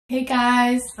Hey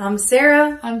guys, I'm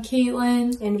Sarah. I'm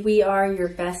Kaitlyn. And we are your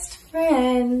best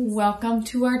friends. Welcome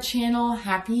to our channel.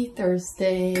 Happy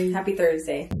Thursday. Happy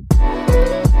Thursday.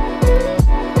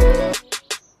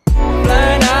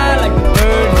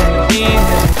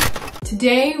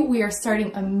 Today we are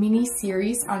starting a mini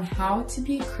series on how to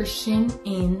be a Christian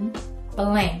in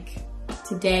blank.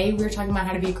 Today we're talking about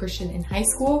how to be a Christian in high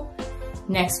school.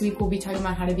 Next week we'll be talking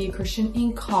about how to be a Christian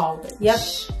in college. Yep.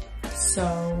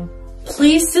 So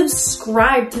please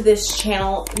subscribe to this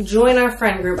channel. Join our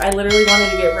friend group. I literally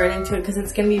wanted to get right into it because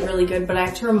it's going to be really good. But I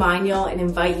have to remind y'all and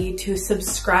invite you to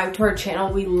subscribe to our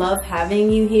channel. We love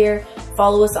having you here.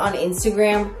 Follow us on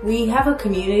Instagram. We have a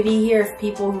community here of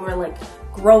people who are like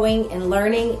growing and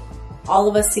learning, all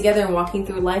of us together and walking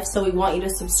through life. So we want you to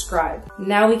subscribe.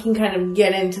 Now we can kind of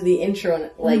get into the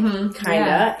intro, like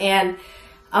kinda. And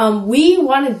we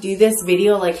want to do this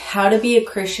video, like how to be a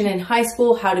Christian in high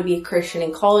school, how to be a Christian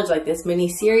in college, like this mini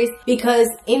series, because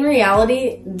in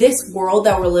reality, this world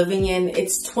that we're living in,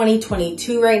 it's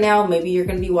 2022 right now. Maybe you're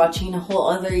going to be watching a whole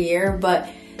other year, but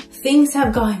things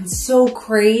have gotten so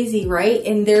crazy, right?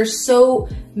 And there's so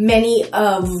many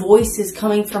voices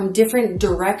coming from different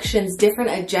directions,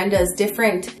 different agendas,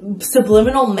 different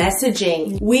subliminal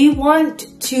messaging. We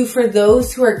want to, for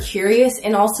those who are curious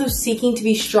and also seeking to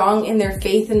be strong in their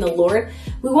faith in the Lord,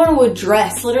 we want to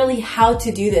address literally how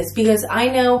to do this, because I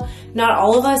know not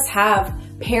all of us have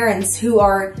parents who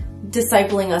are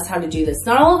discipling us how to do this.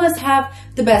 Not all of us have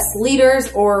the best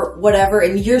leaders or whatever,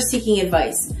 and you're seeking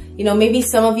advice. You know, maybe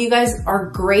some of you guys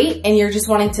are great and you're just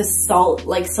wanting to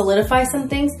solidify some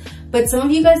things, but some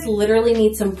of you guys literally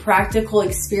need some practical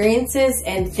experiences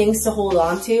and things to hold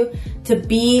on to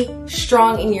be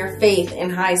strong in your faith in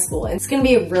high school. And it's going to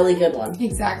be a really good one.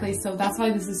 exactly. So that's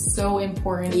why this is so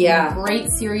important. Yeah. It's a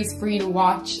great series for you to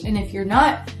watch. And if you're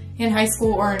not in high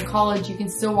school or in college, you can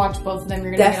still watch both of them.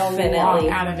 You're going to get a lot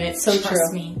out of it. So trust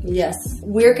true. me. Yes.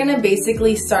 We're going to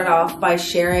basically start off by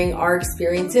sharing our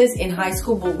experiences in high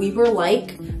school, what we were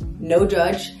like, no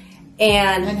judge.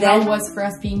 And then how it was for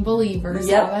us being believers,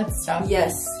 all that stuff.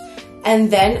 Yes. And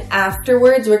then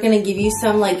afterwards, we're going to give you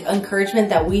some like encouragement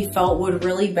that we felt would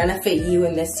really benefit you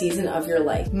in this season of your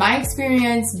life. My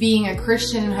experience being a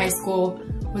Christian in high school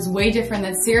was way different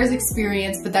than Sarah's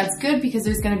experience, but that's good because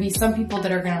there's going to be some people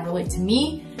that are going to relate to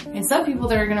me and some people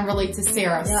that are going to relate to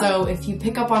Sarah. Yeah. So if you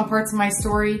pick up on parts of my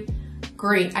story,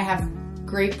 great. I have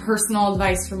great personal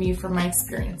advice from you from my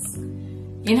experience.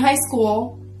 In high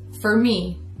school, for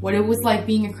me, what it was like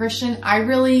being a Christian, I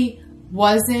really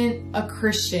wasn't a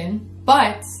Christian,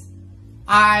 but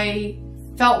I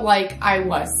felt like I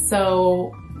was.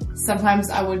 So sometimes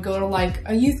I would go to like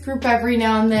a youth group every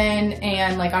now and then,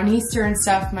 and like on Easter and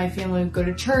stuff, my family would go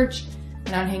to church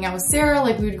and I'd hang out with Sarah,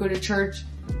 like we would go to church.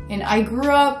 And I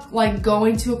grew up like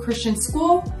going to a Christian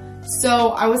school. So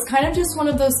I was kind of just one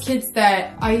of those kids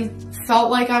that I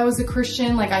felt like I was a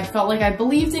Christian, like I felt like I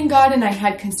believed in God and I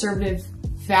had conservative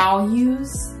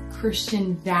values,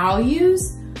 Christian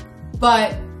values.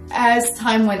 But as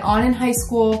time went on in high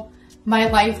school, my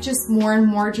life just more and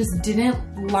more just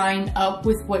didn't line up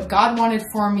with what God wanted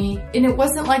for me. And it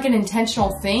wasn't like an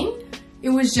intentional thing. It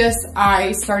was just,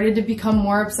 I started to become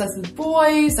more obsessed with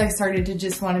boys. I started to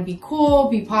just want to be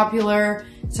cool, be popular,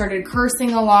 started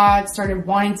cursing a lot, started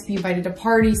wanting to be invited to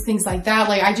parties, things like that.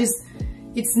 Like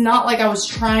it's not like I was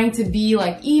trying to be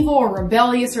like evil or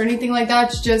rebellious or anything like that.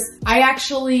 It's just, I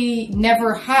actually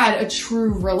never had a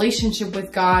true relationship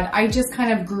with God. I just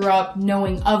kind of grew up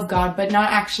knowing of God, but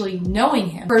not actually knowing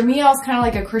Him. For me, I was kind of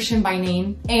like a Christian by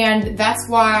name. And that's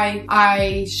why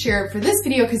I share it for this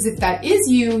video, because if that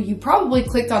is you, you probably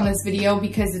clicked on this video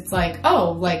because it's like,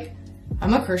 oh, like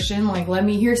I'm a Christian, like let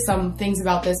me hear some things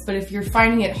about this. But if you're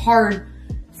finding it hard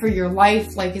for your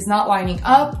life, like is not lining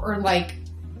up, or like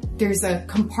there's a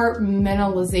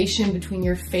compartmentalization between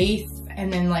your faith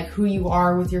and then like who you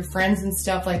are with your friends and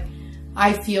stuff, like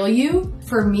I feel you.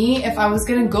 For me, if I was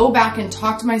gonna go back and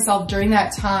talk to myself during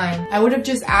that time, I would have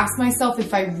just asked myself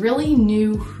if I really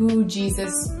knew who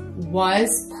Jesus was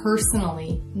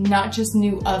personally, not just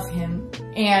knew of Him,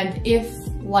 and if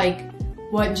like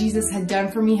what Jesus had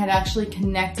done for me had actually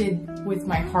connected with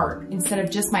my heart instead of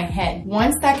just my head.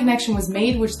 Once that connection was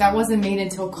made, which that wasn't made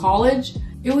until college,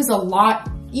 it was a lot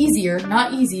easier,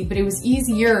 not easy, but it was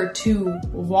easier to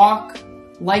walk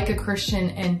like a Christian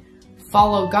and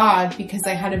follow God because I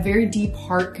had a very deep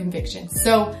heart conviction.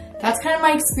 So that's kind of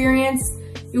my experience.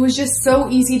 it was just so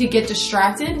easy to get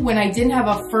distracted when I didn't have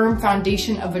a firm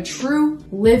foundation of a true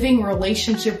living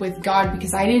relationship with God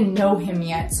because I didn't know him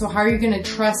yet. So how are you going to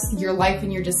trust your life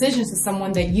and your decisions to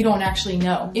someone that you don't actually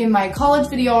know? In my college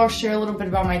video, I'll share a little bit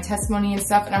about my testimony and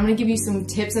stuff, and I'm going to give you some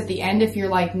tips at the end if you're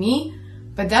like me,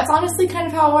 but that's honestly kind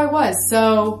of how I was.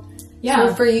 So yeah.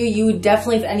 So for you, you would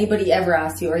definitely, if anybody ever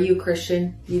asked you, are you a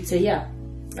Christian? You'd say yeah.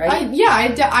 Right?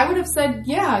 I would have said,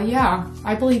 yeah,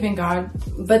 I believe in God.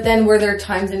 But then were there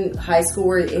times in high school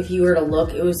where if you were to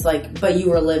look, it was like, but you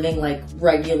were living like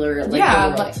regular, like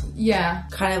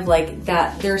kind of like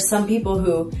that. There are some people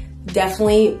who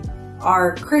definitely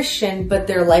are Christian, but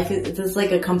their life is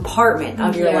like a compartment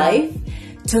of your life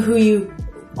to who you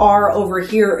are over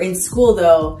here in school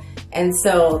though. And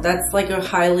so that's like a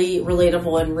highly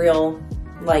relatable and real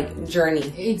like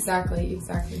journey. Exactly.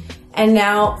 And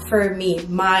now for me,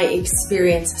 my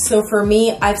experience. So for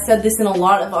me, I've said this in a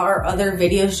lot of our other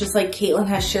videos, just like Kaitlyn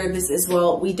has shared this as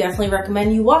well. We definitely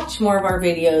recommend you watch more of our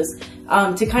videos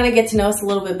to kind of get to know us a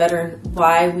little bit better and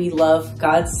why we love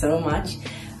God so much.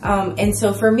 And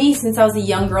so for me, since I was a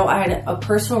young girl, I had a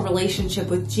personal relationship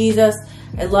with Jesus.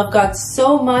 I love God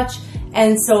so much.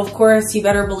 And so of course, you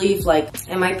better believe like,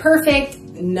 am I perfect?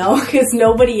 No, because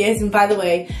nobody is. And by the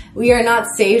way, we are not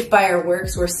saved by our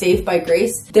works. We're saved by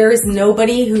grace. There is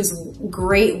nobody whose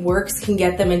great works can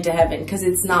get them into heaven because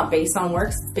it's not based on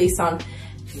works. It's based on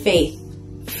faith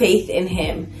in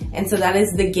him. And so that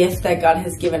is the gift that God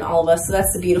has given all of us. So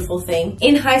that's the beautiful thing.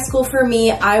 In high school for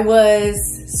me, I was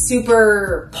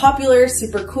super popular,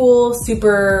 super cool,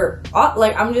 super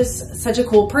like I'm just such a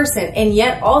cool person. And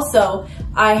yet also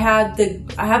I have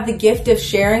the gift of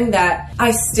sharing that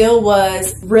I still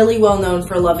was really well known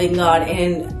for loving God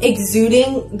and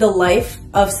exuding the life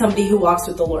of somebody who walks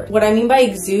with the Lord. What I mean by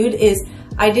exude is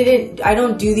I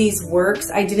don't do these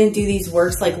works. I didn't do these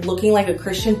works like looking like a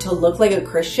Christian to look like a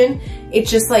Christian.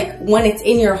 It's just like when it's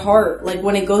in your heart, like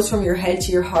when it goes from your head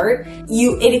to your heart,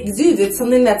 it exudes. It's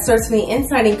something that starts from the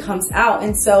inside and comes out.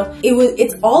 And so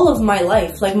it's all of my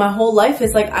life. Like my whole life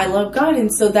is like, I love God.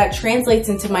 And so that translates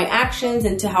into my actions,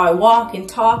 into how I walk and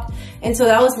talk. And so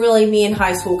that was really me in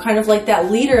high school, kind of like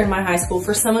that leader in my high school.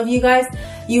 For some of you guys,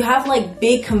 you have like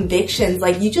big convictions,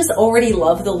 like you just already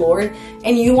love the Lord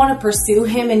and you want to pursue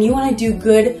him and you want to do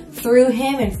good through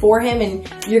him and for him.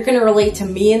 And you're going to relate to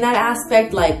me in that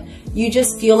aspect. Like you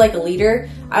just feel like a leader.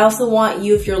 I also want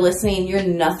you, if you're listening and you're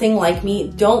nothing like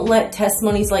me, don't let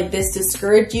testimonies like this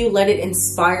discourage you. Let it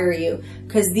inspire you.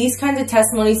 Because these kinds of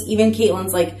testimonies, even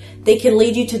Kaitlyn's, like they could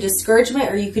lead you to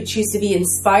discouragement or you could choose to be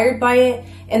inspired by it.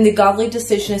 And the godly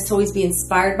decision is to always be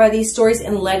inspired by these stories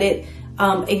and let it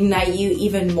ignite you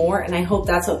even more. And I hope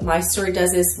that's what my story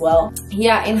does as well.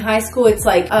 Yeah, in high school, it's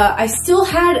like I still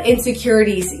had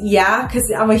insecurities. Yeah,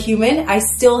 because I'm a human. I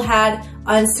still had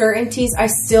uncertainties. I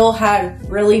still had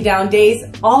really down days.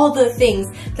 All the things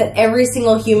that every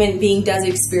single human being does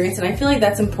experience. And I feel like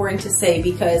that's important to say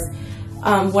because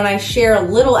when I share a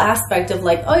little aspect of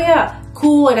like, oh yeah,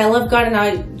 cool, and I love God, and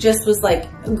I just was like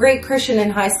a great Christian in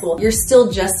high school, you're still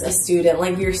just a student.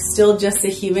 Like you're still just a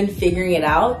human figuring it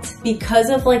out. Because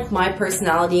of like my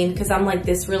personality and because I'm like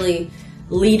this really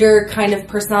leader kind of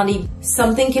personality,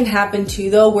 something can happen too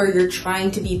though where you're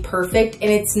trying to be perfect and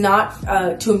it's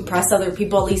not to impress other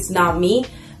people, at least not me.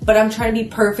 But I'm trying to be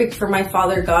perfect for my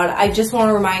Father God. I just want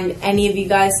to remind any of you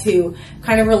guys who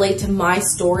kind of relate to my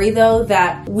story though,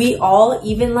 that we all,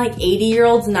 even like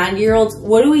 80-year-olds, 90-year-olds,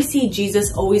 what do we see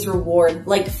Jesus always reward?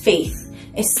 Like faith.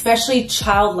 Especially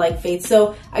childlike faith.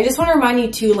 So I just want to remind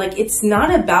you too, like it's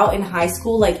not about in high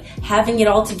school like having it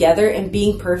all together and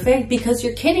being perfect, because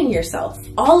you're kidding yourself.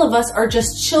 All of us are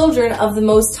just children of the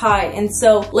Most High. And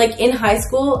so like in high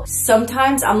school,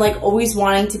 sometimes I'm like always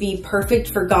wanting to be perfect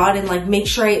for God and like make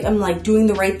sure I'm like doing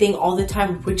the right thing all the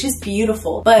time, which is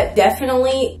beautiful. But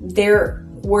definitely there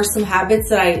were some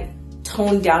habits that I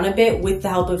toned down a bit with the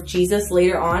help of Jesus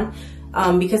later on.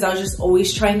 Because I was just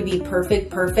always trying to be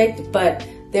perfect, but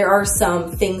there are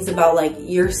some things about like,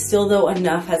 you're still though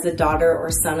enough as a daughter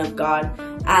or son of God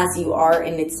as you are,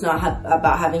 and it's not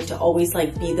about having to always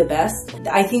like be the best.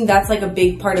 I think that's like a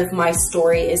big part of my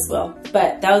story as well.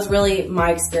 But that was really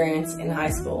my experience in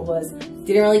high school, was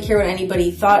didn't really care what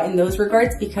anybody thought in those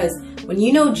regards, because when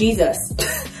you know Jesus,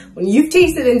 when you've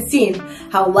tasted and seen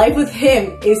how life with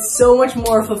him is so much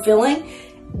more fulfilling,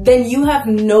 then you have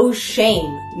no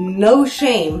shame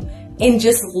in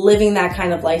just living that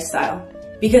kind of lifestyle.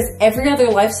 Because every other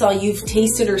lifestyle you've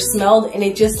tasted or smelled, and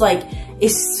it just like,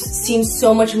 seems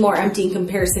so much more empty in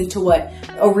comparison to what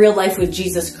a real life with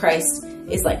Jesus Christ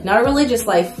is like. Not a religious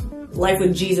life, life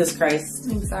with Jesus Christ.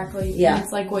 Exactly. Yeah. And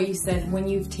it's like what you said, when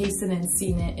you've tasted and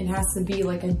seen it, it has to be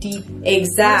like a deep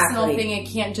Exactly. personal thing. It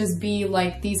can't just be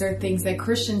like, these are things that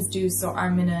Christians do, so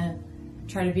I'm gonna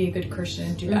try to be a good Christian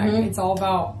and do that. It's all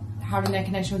about having that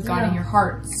connection with God in your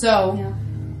heart. So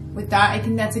with that, I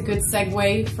think that's a good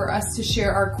segue for us to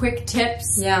share our quick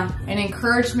tips and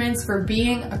encouragements for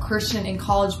being a Christian in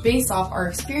college based off our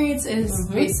experiences,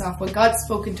 based off what God's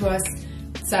spoken to us,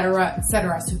 etc.,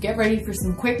 etc. So get ready for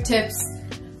some quick tips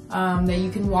that you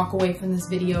can walk away from this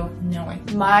video knowing.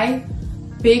 My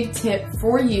big tip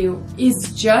for you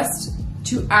is just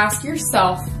to ask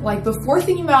yourself, like, before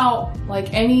thinking about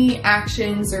like any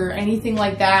actions or anything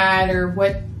like that, or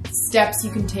what steps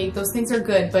you can take, those things are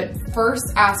good, but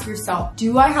first ask yourself,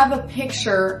 do I have a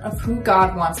picture of who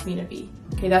God wants me to be?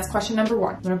 Okay, that's question number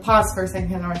one. I'm gonna pause for a second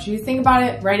because I want you to think about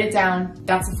it, write it down.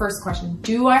 That's the first question.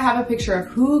 Do I have a picture of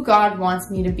who God wants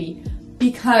me to be?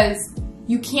 Because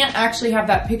you can't actually have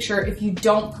that picture if you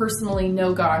don't personally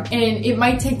know God. And it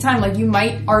might take time. Like, you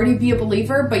might already be a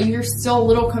believer, but you're still a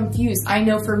little confused. I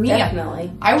know for me,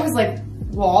 Definitely. I was like,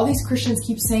 well, all these Christians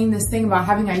keep saying this thing about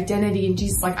having identity in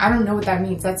Jesus. Like, I don't know what that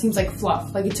means. That seems like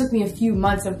fluff. Like, it took me a few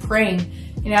months of praying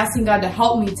and asking God to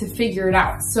help me to figure it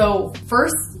out. So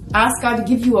first, ask God to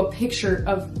give you a picture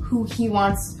of who He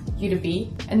wants you to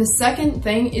be. And the second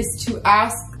thing is to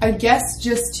ask, I guess,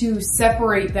 just to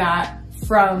separate that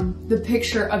from the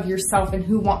picture of yourself and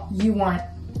who you want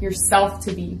yourself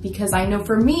to be. Because I know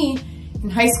for me, in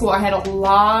high school, I had a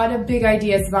lot of big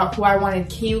ideas about who I wanted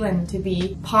Kaitlyn to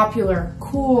be. Popular,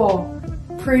 cool,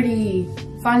 pretty,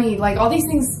 funny. Like, all these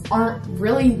things aren't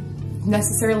really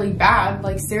necessarily bad.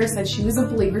 Like Sarah said, she was a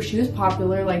believer, she was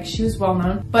popular, like she was well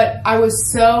known. But I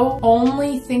was so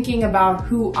only thinking about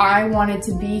who I wanted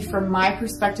to be from my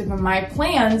perspective and my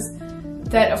plans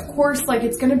that, of course, like,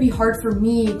 it's gonna be hard for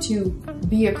me to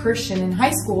be a Christian in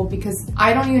high school because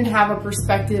I don't even have a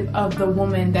perspective of the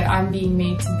woman that I'm being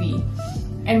made to be.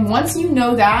 And once you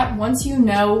know that, once you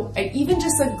know, even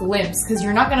just a glimpse, because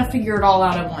you're not going to figure it all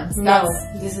out at once. No,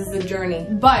 this is the journey.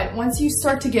 But once you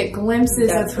start to get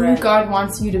glimpses of who God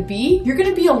wants you to be, you're going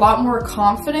to be a lot more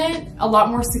confident, a lot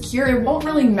more secure. It won't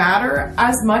really matter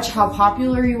as much how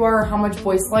popular you are, or how much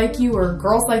boys like you, or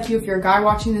girls like you if you're a guy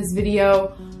watching this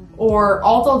video, or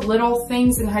all the little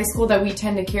things in high school that we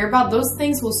tend to care about. Those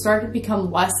things will start to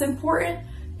become less important,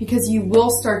 because you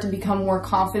will start to become more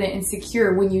confident and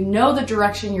secure when you know the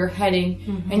direction you're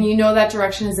heading and you know that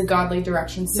direction is a godly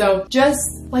direction. So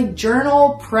just like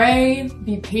journal, pray,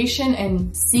 be patient,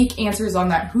 and seek answers on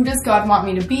that. Who does God want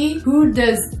me to be? Who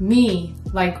does me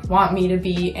want me to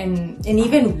be? And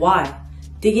even why?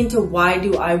 Dig into why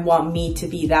do I want me to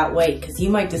be that way? Because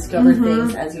you might discover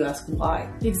things as you ask why.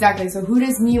 Exactly. So who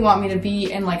does me want me to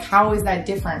be, and like how is that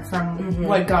different from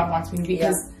what God wants me to be?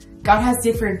 Because God has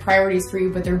different priorities for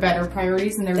you, but they're better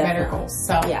priorities and they're better goals.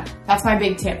 So that's my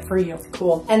big tip for you.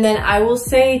 Cool. And then I will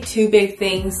say two big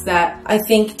things that I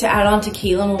think to add on to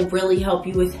Kaitlyn will really help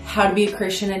you with how to be a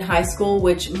Christian in high school,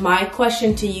 which my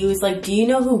question to you is like, do you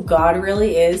know who God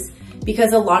really is?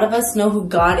 Because a lot of us know who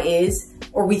God is,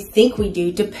 or we think we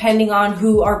do, depending on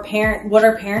what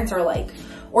our parents are like.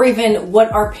 Or even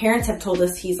what our parents have told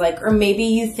us He's like. Or maybe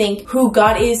you think who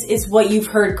God is what you've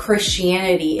heard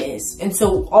Christianity is. And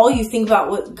so all you think about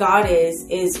what God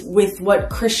is with what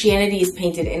Christianity is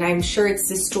painted. And I'm sure it's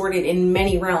distorted in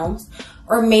many realms.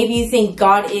 Or maybe you think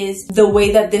God is the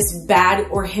way that this bad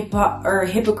or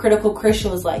hypocritical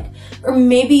Christian was like. Or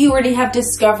maybe you already have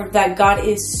discovered that God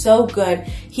is so good.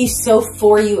 He's so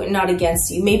for you and not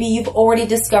against you. Maybe you've already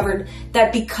discovered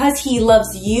that because He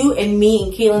loves you and me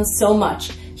and Kaitlyn so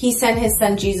much, He sent His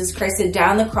Son Jesus Christ to die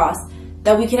on the cross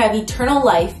that we could have eternal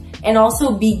life and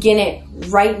also begin it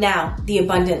right now, the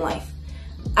abundant life.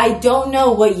 I don't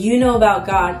know what you know about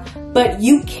God, but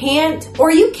you can't,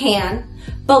 or you can,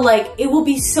 but like, it will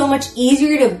be so much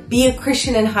easier to be a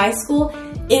Christian in high school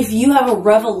if you have a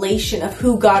revelation of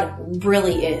who God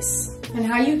really is. And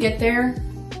how you get there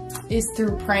is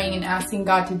through praying and asking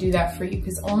God to do that for you,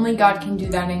 because only God can do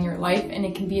that in your life. And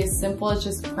it can be as simple as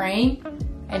just praying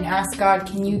and ask God,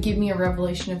 can you give me a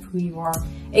revelation of who you are?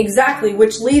 Exactly,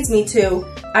 which leads me to,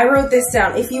 I wrote this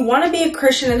down. If you want to be a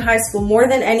Christian in high school, more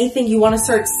than anything, you want to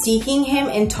start seeking Him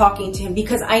and talking to Him.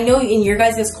 Because I know in your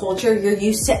guys' culture, you're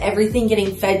used to everything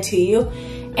getting fed to you.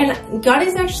 And God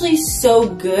is actually so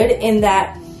good in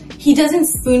that He doesn't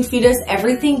spoon feed us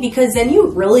everything, because then you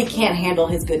really can't handle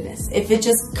His goodness if it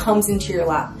just comes into your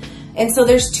lap. And so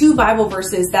there's two Bible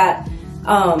verses that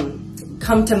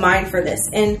come to mind for this.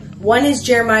 And one is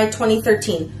Jeremiah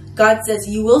 20:13. God says,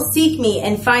 you will seek me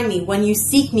and find me when you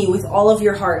seek me with all of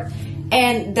your heart.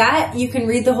 And that, you can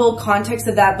read the whole context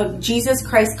of that, but Jesus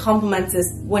Christ compliments us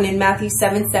when in Matthew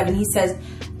 7:7, he says,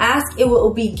 ask, it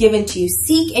will be given to you.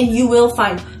 Seek, and you will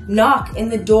find. Knock, and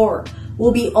the door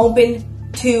will be open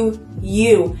to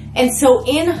you. And so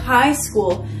in high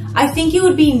school, I think it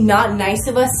would be not nice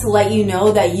of us to let you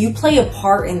know that you play a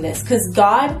part in this, because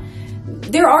God,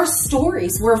 there are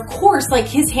stories where, of course, like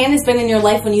his hand has been in your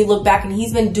life when you look back and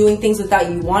he's been doing things without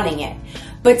you wanting it.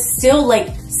 But still,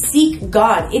 like, seek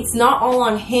God. It's not all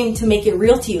on him to make it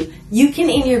real to you. You can,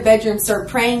 in your bedroom, start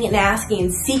praying and asking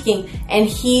and seeking, and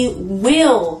he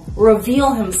will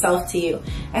reveal himself to you.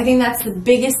 I think that's the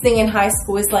biggest thing in high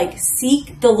school is, like,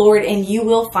 seek the Lord and you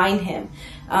will find him.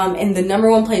 And the number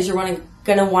one place you're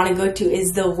gonna want to go to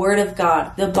is the Word of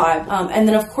God, the Bible. And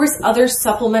then, of course, other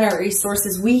supplementary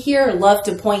resources. We here love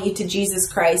to point you to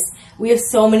Jesus Christ. We have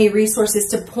so many resources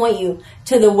to point you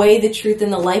to the way, the truth,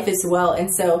 and the life as well.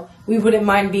 And so we wouldn't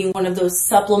mind being one of those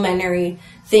supplementary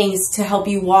things to help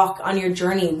you walk on your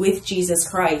journey with Jesus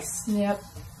Christ. Yep.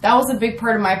 That was a big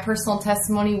part of my personal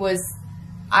testimony, was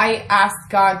I asked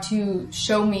God to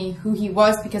show me who he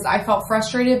was, because I felt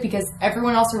frustrated because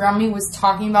everyone else around me was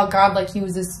talking about God like he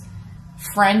was this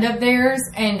friend of theirs,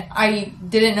 and I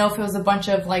didn't know if it was a bunch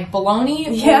of like baloney,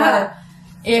 or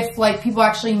if like people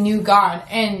actually knew God,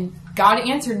 and God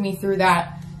answered me through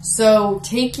that. So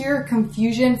take your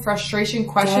confusion, frustration,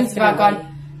 questions about God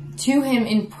to him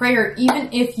in prayer, even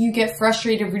if you get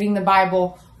frustrated reading the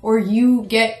Bible or you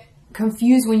get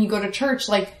confused when you go to church.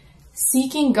 Like,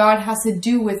 seeking God has to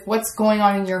do with what's going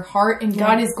on in your heart, and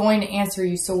God is going to answer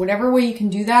you. So whatever way you can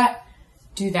do that,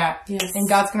 do that. Yes. And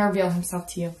God's going to reveal himself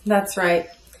to you. That's right.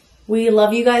 We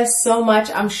love you guys so much.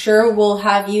 I'm sure we'll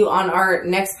have you on our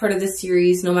next part of the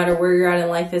series, no matter where you're at in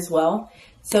life as well.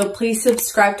 So please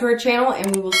subscribe to our channel,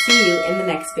 and we will see you in the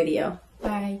next video.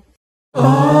 Bye.